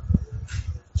done.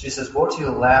 So he says, woe to you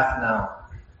who laugh now,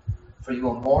 for you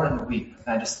will mourn and weep.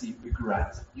 And I just see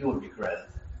regret. You will regret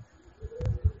it.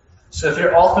 So if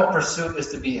your ultimate pursuit is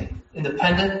to be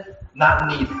independent, not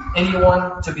need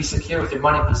anyone, to be secure with your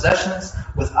money and possessions,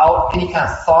 without any kind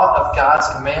of thought of God's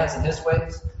commands and His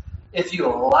ways, if you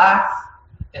laugh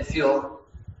and feel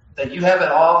that you have it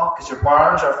all because your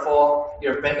barns are full,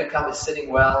 your bank account is sitting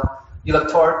well, you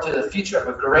look toward to the future of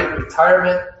a great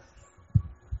retirement,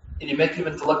 and you make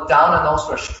even to look down on those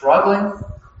who are struggling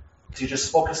because you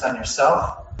just focus on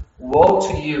yourself, woe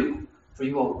to you, for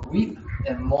you will weep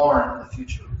and mourn in the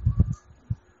future.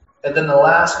 And then the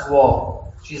last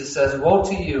woe, Jesus says, woe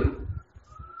to you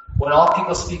when all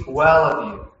people speak well of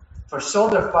you, for so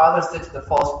their fathers did to the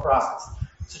false prophets.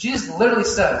 So Jesus literally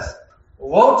says,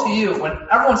 woe to you when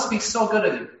everyone speaks so good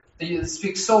of you, that you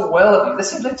speak so well of you. This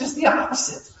seems like just the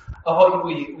opposite of what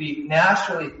we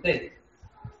naturally think.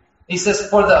 He says,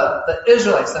 for the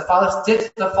Israelites, the fathers did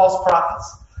to the false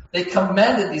prophets. They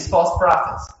commended these false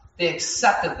prophets. They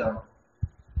accepted them.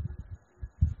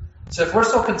 So if we're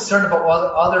so concerned about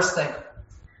what others think,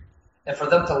 and for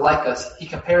them to like us, he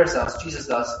compares us, Jesus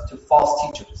does, to false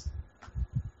teachers.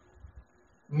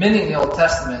 Many in the Old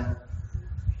Testament,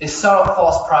 they sought out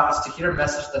false prophets to hear a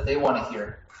message that they want to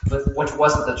hear, which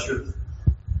wasn't the truth.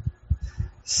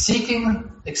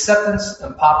 Seeking acceptance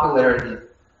and popularity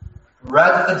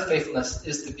rather than faithfulness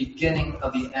is the beginning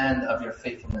of the end of your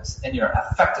faithfulness and your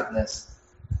effectiveness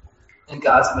in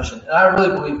God's mission. And I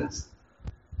really believe this.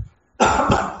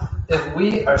 If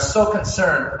we are so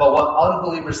concerned about what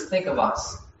unbelievers think of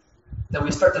us, that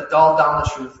we start to dull down the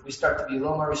truth, we start to be a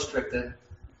little more restricted,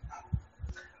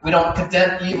 we don't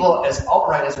condemn evil as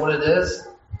outright as what it is,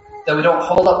 that we don't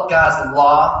hold up God's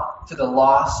law to the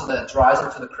lost so that it drives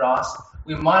them to the cross,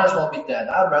 we might as well be dead.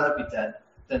 I'd rather be dead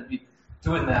than be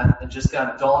doing that and just kind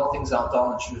of dulling things out,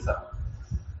 dulling the truth out.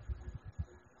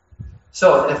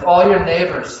 So if all your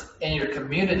neighbors in your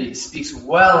community speaks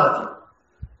well of you,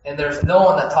 and there's no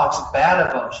one that talks bad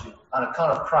about you on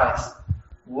account of Christ,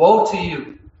 woe to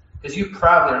you, because you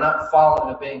probably are not following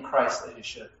and obeying Christ as you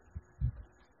should.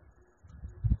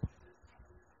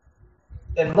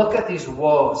 And look at these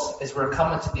woes as we're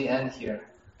coming to the end here.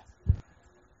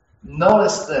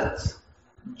 Notice this.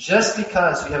 Just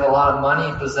because you have a lot of money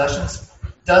and possessions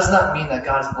does not mean that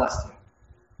God has blessed you.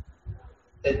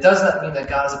 It does not mean that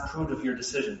God has approved of your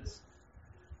decisions.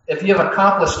 If you have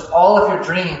accomplished all of your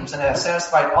dreams and have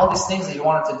satisfied all these things that you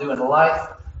wanted to do in life,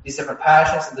 these different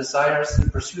passions and desires, you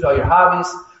pursued all your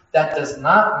hobbies, that does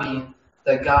not mean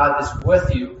that God is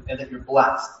with you and that you're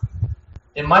blessed.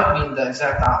 It might mean the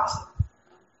exact opposite.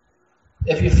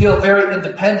 If you feel very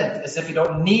independent, as if you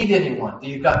don't need anyone, that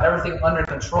you've got everything under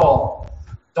control,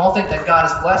 don't think that God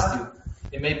has blessed you.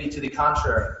 It may be to the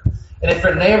contrary. And if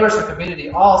your neighbors or community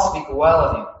all speak well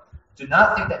of you, do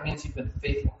not think that means you've been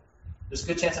faithful. There's a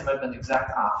good chance it might have been the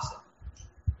exact opposite.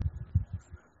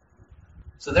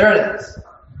 So there it is.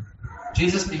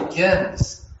 Jesus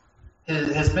begins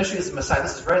his mission as the Messiah.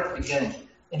 This is right at the beginning.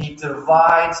 And he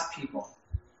divides people.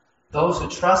 Those who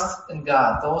trust in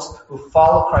God, those who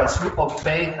follow Christ, who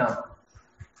obey him.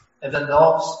 And then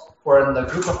those who are in the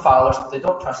group of followers, but they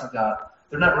don't trust in God.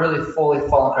 They're not really fully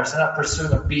following Christ. They're not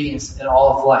pursuing obedience in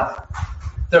all of life.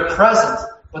 They're present,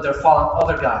 but they're following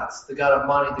other gods. The God of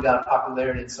money, the God of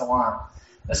popularity, and so on.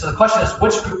 And so the question is,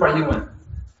 which group are you in?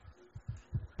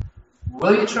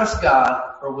 Will you trust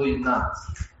God or will you not?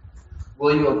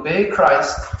 Will you obey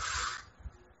Christ,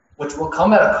 which will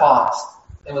come at a cost,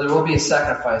 and there will be a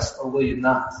sacrifice, or will you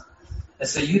not? And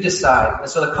so you decide. And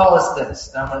so the call is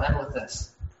this, and I'm going to end with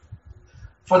this.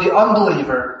 For the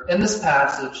unbeliever in this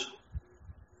passage,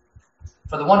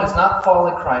 for the one who's not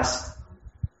following Christ,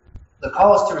 the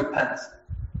call is to repent.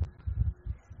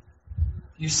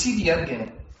 You see the end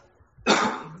game.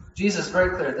 Jesus is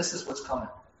very clear. This is what's coming.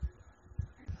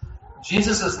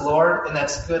 Jesus is Lord, and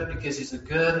that's good because he's a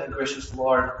good and gracious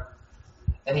Lord.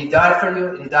 And he died for you,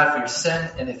 and he died for your sin.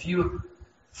 And if you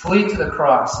flee to the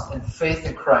cross in faith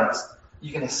in Christ,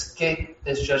 you can escape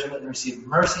his judgment and receive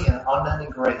mercy and unending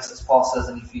grace, as Paul says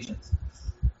in Ephesians.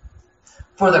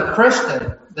 For the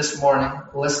Christian this morning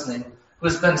listening who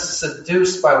has been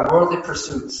seduced by worldly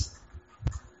pursuits,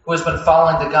 who has been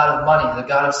following the God of money, the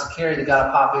God of security, the God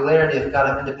of popularity, the God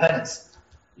of independence.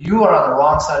 You are on the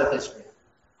wrong side of history.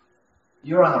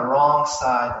 You are on the wrong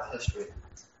side of history.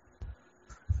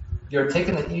 You're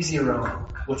taking the easy road,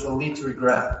 which will lead to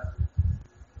regret.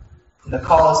 And the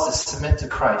call is to submit to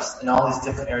Christ in all these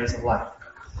different areas of life.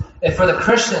 And for the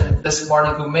Christian this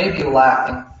morning who may be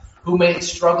lacking, who may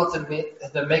struggle to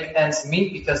make ends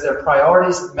meet because their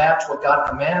priorities match what God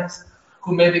commands,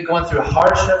 who may be going through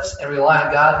hardships and rely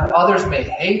on God, who others may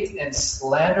hate and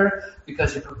slander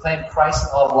because you proclaim Christ in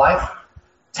all of life,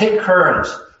 take courage.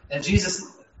 And Jesus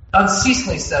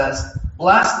unceasingly says,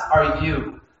 blessed are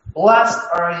you. Blessed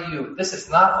are you. This is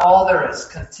not all there is.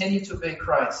 Continue to obey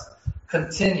Christ.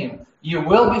 Continue. You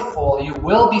will be full. You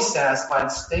will be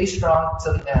satisfied. Stay strong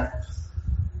till the end.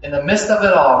 In the midst of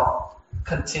it all,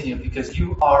 continue because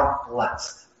you are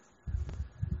blessed.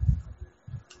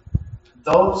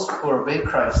 Those who obey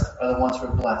Christ are the ones who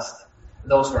are blessed.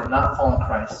 Those who are not following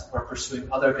Christ, who are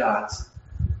pursuing other gods,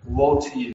 woe to you.